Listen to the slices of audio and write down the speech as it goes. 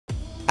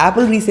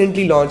Apple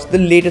recently launched the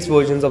latest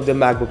versions of their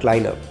MacBook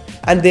lineup,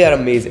 and they are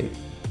amazing.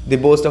 They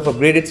boast of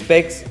upgraded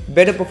specs,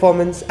 better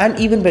performance, and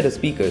even better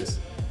speakers.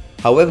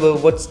 However,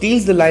 what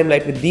steals the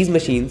limelight with these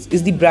machines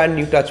is the brand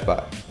new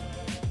TouchBar.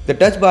 The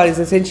TouchBar is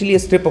essentially a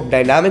strip of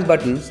dynamic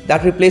buttons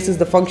that replaces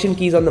the function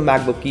keys on the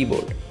MacBook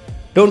keyboard.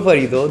 Don't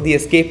worry though, the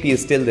escape key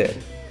is still there.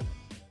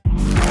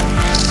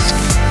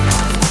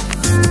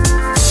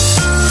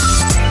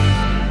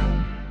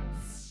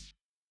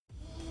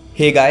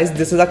 Hey guys,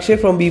 this is Akshay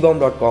from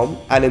Beebom.com,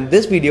 and in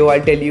this video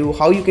I'll tell you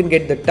how you can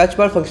get the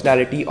TouchBar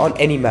functionality on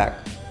any Mac.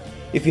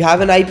 If you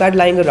have an iPad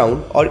lying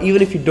around, or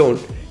even if you don't,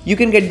 you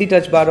can get the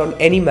TouchBar on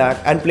any Mac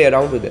and play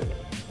around with it.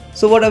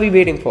 So what are we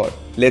waiting for?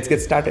 Let's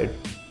get started.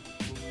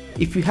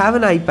 If you have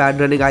an iPad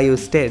running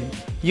iOS 10,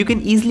 you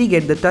can easily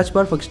get the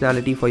TouchBar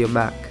functionality for your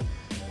Mac.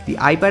 The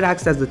iPad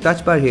acts as the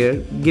TouchBar here,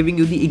 giving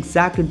you the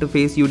exact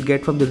interface you would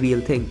get from the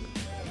real thing.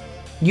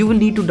 You will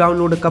need to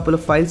download a couple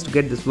of files to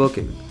get this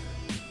working.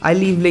 I'll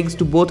leave links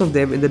to both of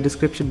them in the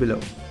description below.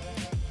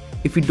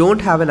 If you don't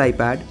have an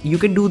iPad, you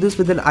can do this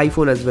with an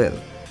iPhone as well.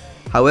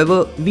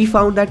 However, we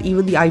found that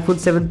even the iPhone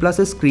 7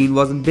 Plus's screen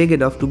wasn't big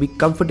enough to be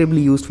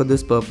comfortably used for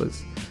this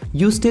purpose.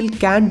 You still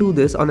can do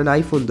this on an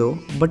iPhone though,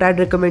 but I'd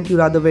recommend you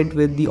rather went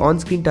with the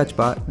on-screen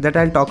touchbar that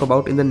I'll talk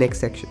about in the next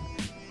section.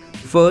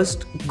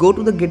 First, go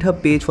to the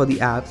GitHub page for the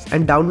apps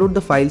and download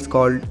the files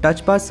called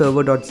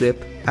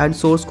touchbarserver.zip and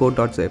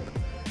sourcecode.zip.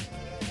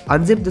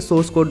 Unzip the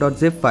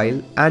sourcecode.zip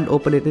file and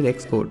open it in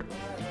Xcode.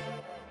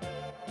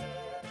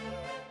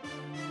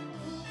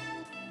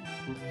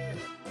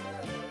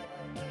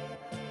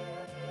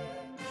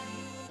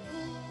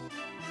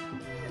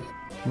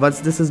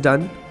 Once this is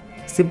done,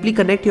 simply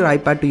connect your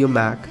iPad to your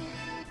Mac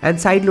and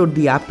sideload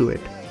the app to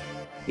it.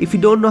 If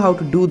you don't know how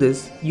to do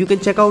this, you can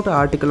check out our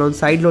article on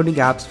sideloading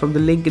apps from the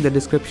link in the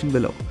description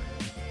below.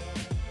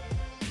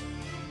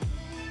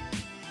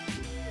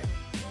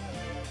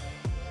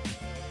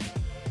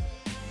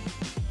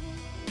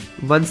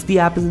 Once the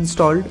app is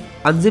installed,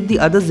 unzip the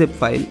other zip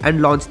file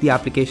and launch the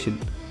application.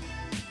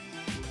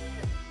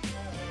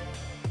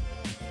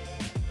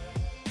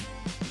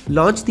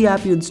 Launch the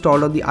app you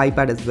installed on the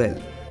iPad as well.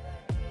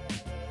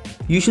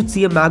 You should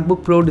see a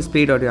MacBook Pro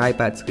displayed on your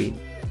iPad screen.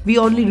 We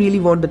only really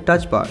want the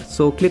touch bar,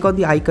 so click on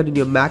the icon in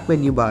your Mac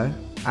menu bar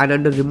and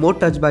under Remote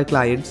Touch by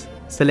Clients,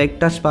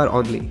 select Touch Bar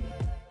Only.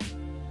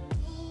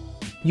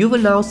 You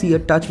will now see a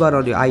touch bar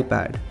on your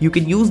iPad. You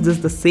can use this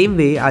the same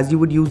way as you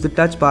would use the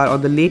touch bar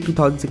on the late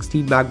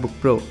 2016 MacBook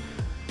Pro.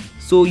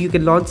 So you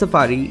can launch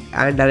Safari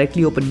and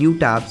directly open new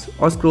tabs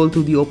or scroll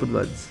through the open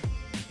ones.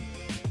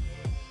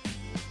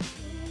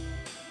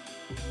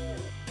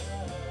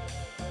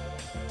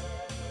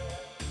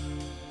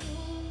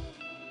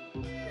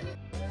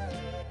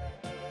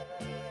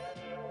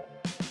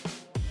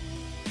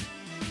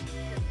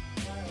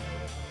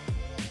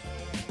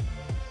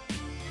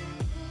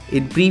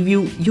 In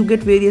preview, you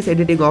get various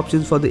editing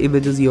options for the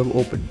images you have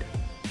opened.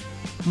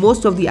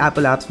 Most of the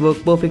Apple apps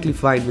work perfectly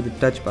fine with the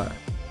touch bar.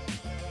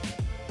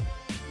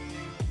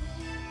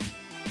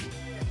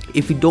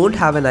 If you don't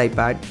have an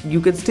iPad, you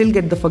can still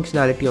get the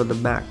functionality on the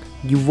Mac.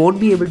 You won't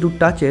be able to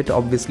touch it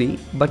obviously,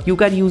 but you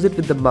can use it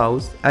with the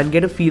mouse and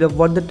get a feel of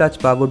what the touch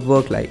bar would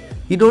work like.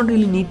 You don't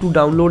really need to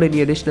download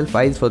any additional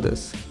files for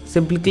this.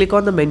 Simply click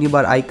on the menu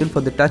bar icon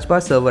for the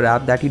TouchBar server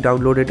app that you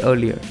downloaded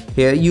earlier.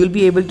 Here you will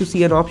be able to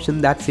see an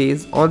option that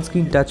says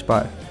on-screen touch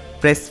bar.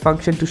 Press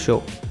function to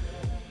show.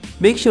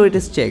 Make sure it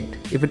is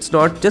checked. If it's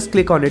not, just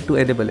click on it to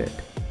enable it.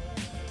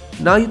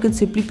 Now you can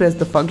simply press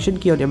the function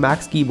key on your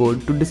Mac's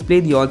keyboard to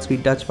display the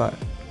on-screen touch bar.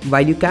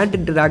 While you can't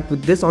interact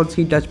with this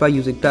on-screen touch bar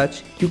using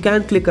touch, you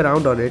can click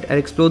around on it and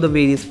explore the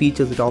various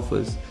features it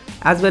offers,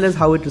 as well as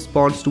how it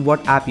responds to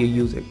what app you're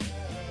using.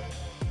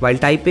 While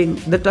typing,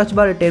 the touch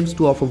bar attempts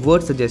to offer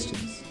word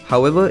suggestions.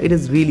 However, it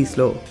is really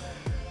slow.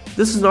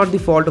 This is not the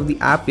fault of the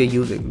app we are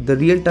using. The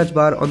real touch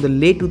bar on the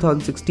late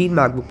 2016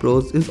 MacBook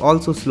Pros is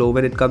also slow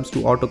when it comes to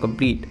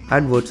autocomplete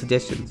and word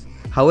suggestions.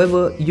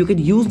 However, you can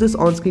use this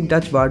on-screen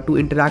touch bar to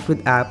interact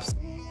with apps.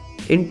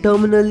 In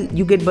Terminal,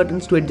 you get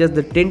buttons to adjust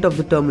the tint of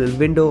the terminal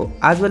window,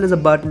 as well as a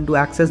button to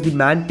access the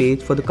man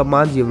page for the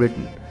commands you've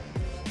written.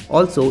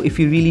 Also, if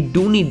you really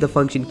do need the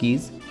function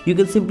keys, you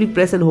can simply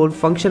press and hold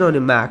function on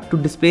your Mac to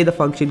display the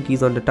function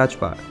keys on the touch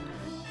bar.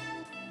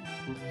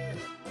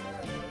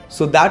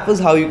 So that was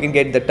how you can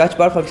get the touch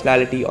bar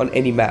functionality on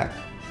any Mac.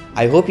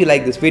 I hope you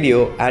liked this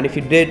video, and if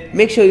you did,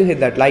 make sure you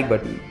hit that like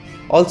button.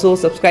 Also,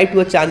 subscribe to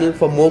our channel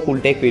for more cool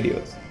tech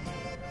videos.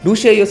 Do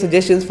share your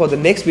suggestions for the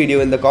next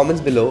video in the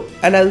comments below,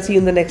 and I'll see you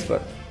in the next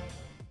one.